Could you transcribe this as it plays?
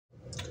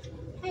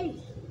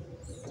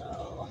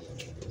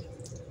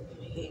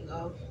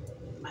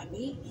my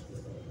meat.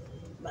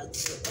 About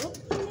to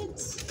open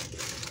it.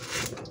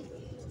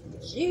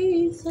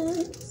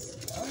 Jesus,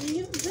 are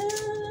you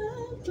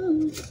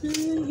available to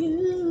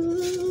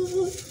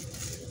you?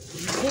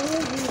 Yeah.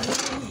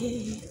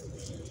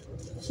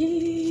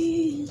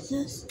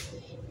 Jesus,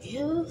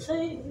 your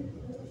faith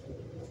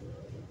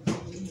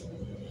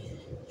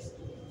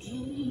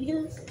in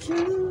your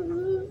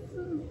truth.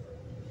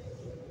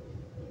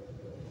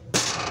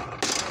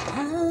 I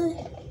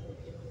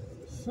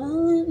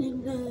fallen in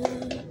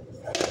love.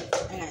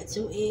 I got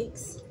 2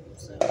 eggs,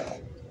 so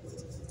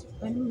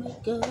when we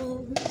go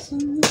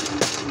somewhere,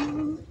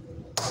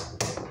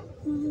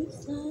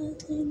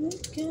 something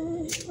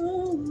again.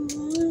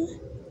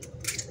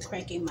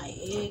 Cracking my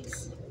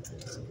eggs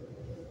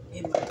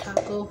in my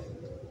taco.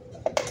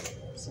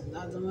 It's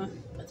another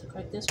one. About to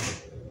crack this one.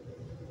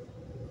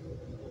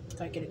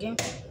 Crack it again.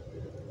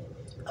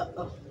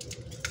 Uh-oh.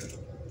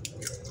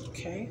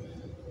 Okay.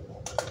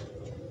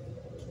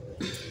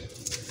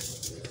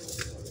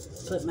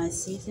 Put my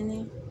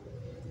seasoning.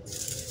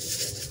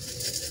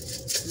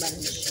 I'm about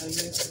to show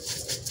you.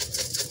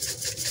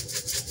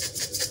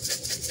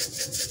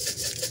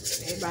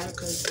 Everybody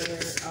cooks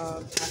their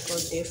taco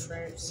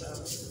different, so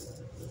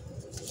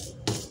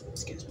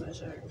excuse my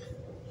shirt.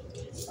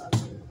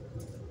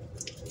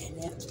 And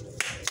then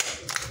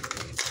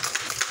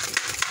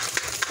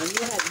when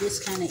you have this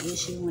kind of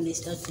issue when they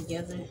stuck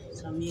together,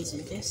 so I'm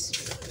using this.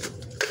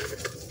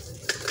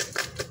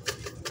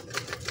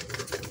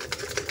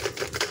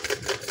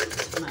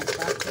 My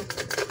taco.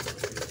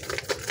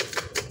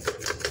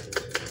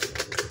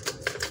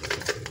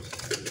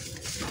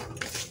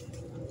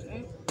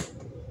 Okay.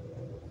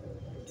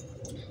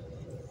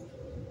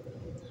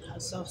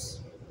 Hot sauce.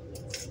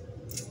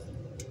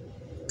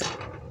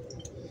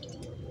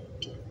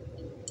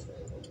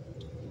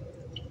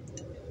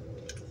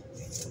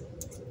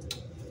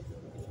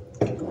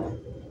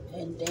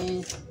 And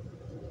then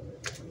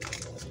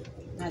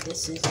now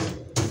this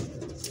seasoning.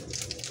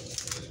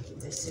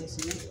 This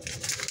seasoning.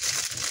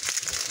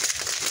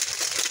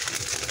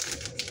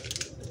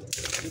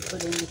 You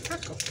put in the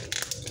taco.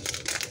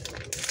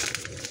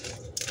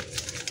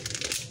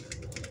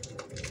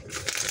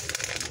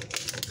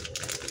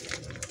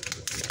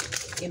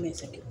 Give me a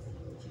second.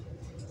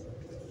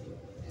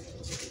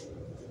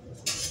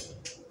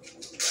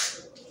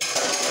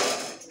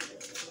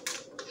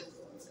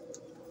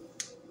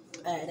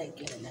 I didn't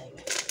get it now.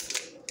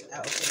 I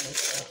open this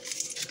stuff.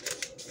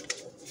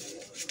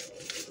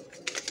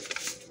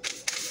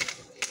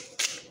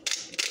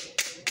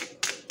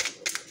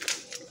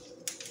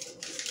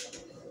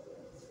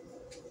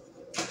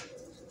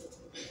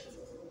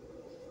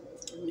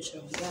 Let me show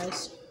you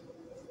guys.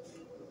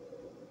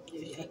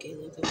 If I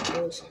can look up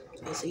close.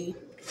 You see?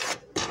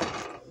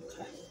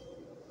 Okay.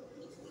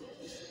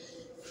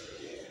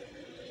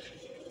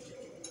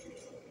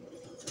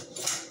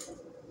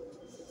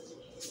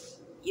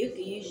 You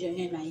can use your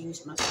hand, I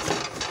use my spoon.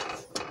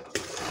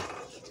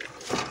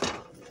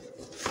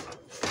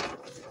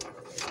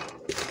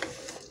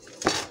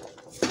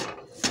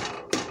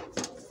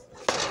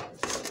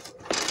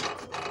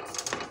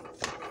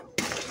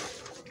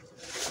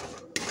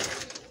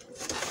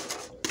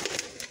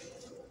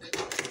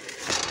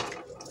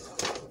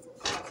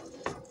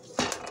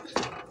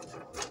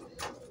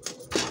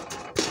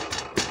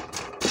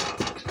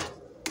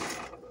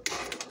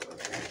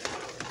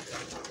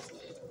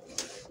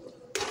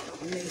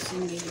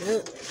 Mixing it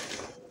up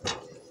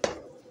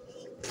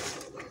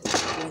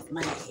with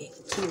my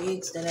 2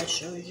 eggs that I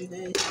showed you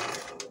guys.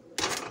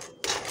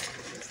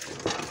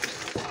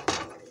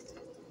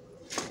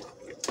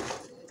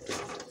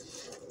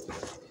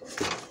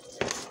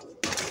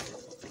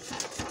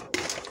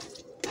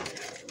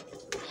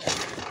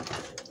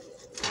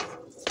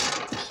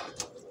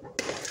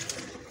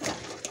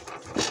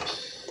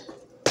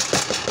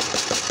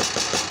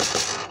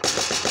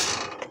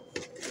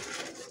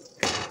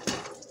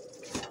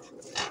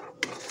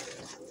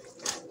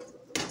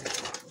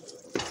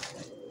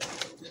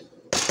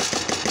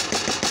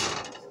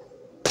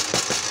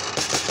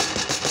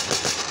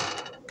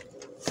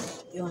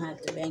 You don't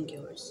have to bang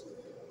yours.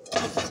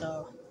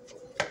 So,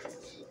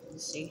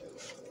 let's see.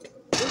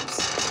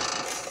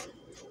 Oops.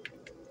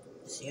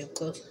 See up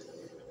close.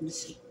 Let me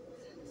see.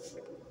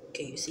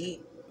 Okay, you see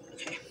it?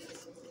 Okay.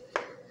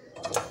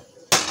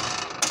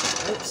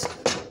 Oops.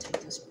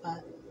 Take this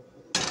pot.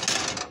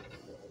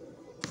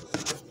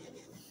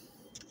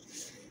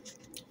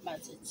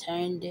 About to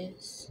turn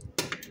this.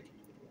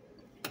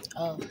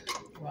 Oh,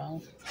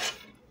 wrong.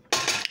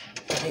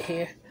 Put it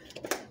here.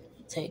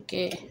 Take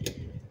it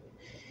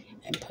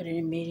and put it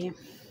in medium.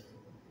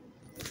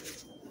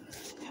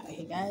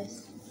 Okay,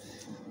 guys.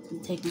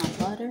 Take my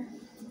butter.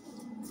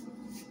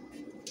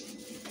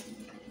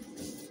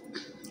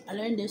 I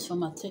learned this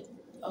from a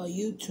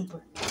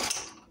YouTuber.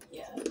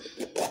 Yeah,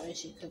 the way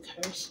she cooked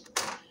hers.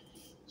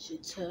 She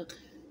took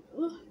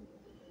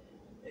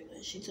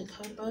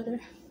her butter.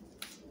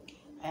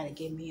 I had to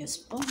give me a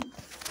spoon.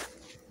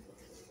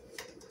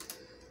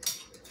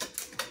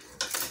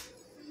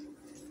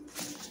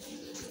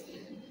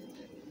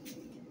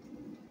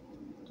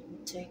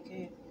 take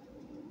it.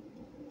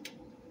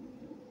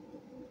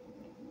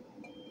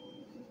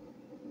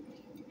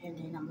 And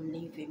then I'm gonna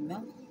leave it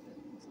melt.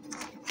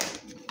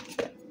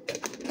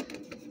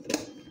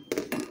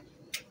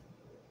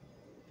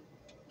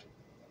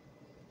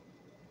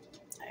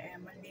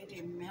 I'm gonna leave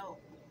it melt.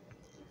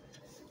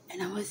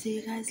 And I will see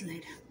you guys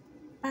later.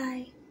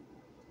 Bye.